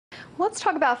Let's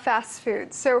talk about fast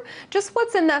food. So just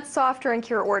what's in that soft drink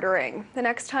you're ordering. The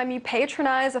next time you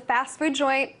patronize a fast food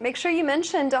joint, make sure you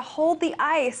mention to hold the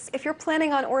ice if you're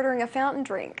planning on ordering a fountain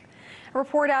drink. A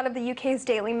report out of the UK's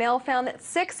Daily Mail found that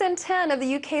 6 in 10 of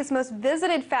the UK's most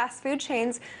visited fast food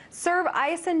chains serve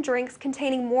ice and drinks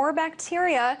containing more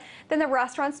bacteria than the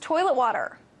restaurant's toilet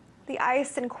water. The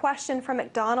ice in question from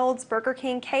McDonald's, Burger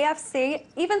King, KFC,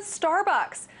 even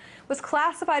Starbucks was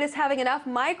classified as having enough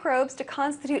microbes to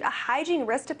constitute a hygiene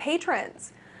risk to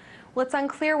patrons. Well, it's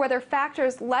unclear whether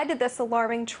factors led to this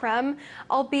alarming trend,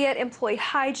 albeit employee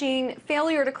hygiene,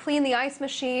 failure to clean the ice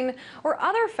machine, or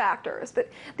other factors. But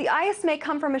the ice may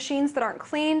come from machines that aren't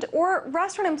cleaned or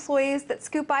restaurant employees that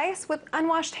scoop ice with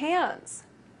unwashed hands.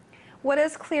 What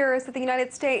is clear is that the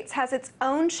United States has its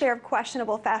own share of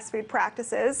questionable fast food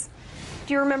practices.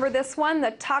 Do you remember this one?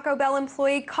 The Taco Bell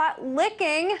employee caught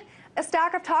licking a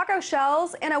stack of taco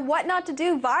shells in a what not to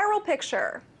do viral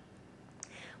picture.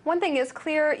 One thing is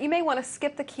clear, you may want to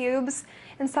skip the cubes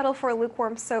and settle for a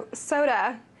lukewarm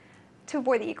soda to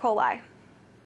avoid the E. coli.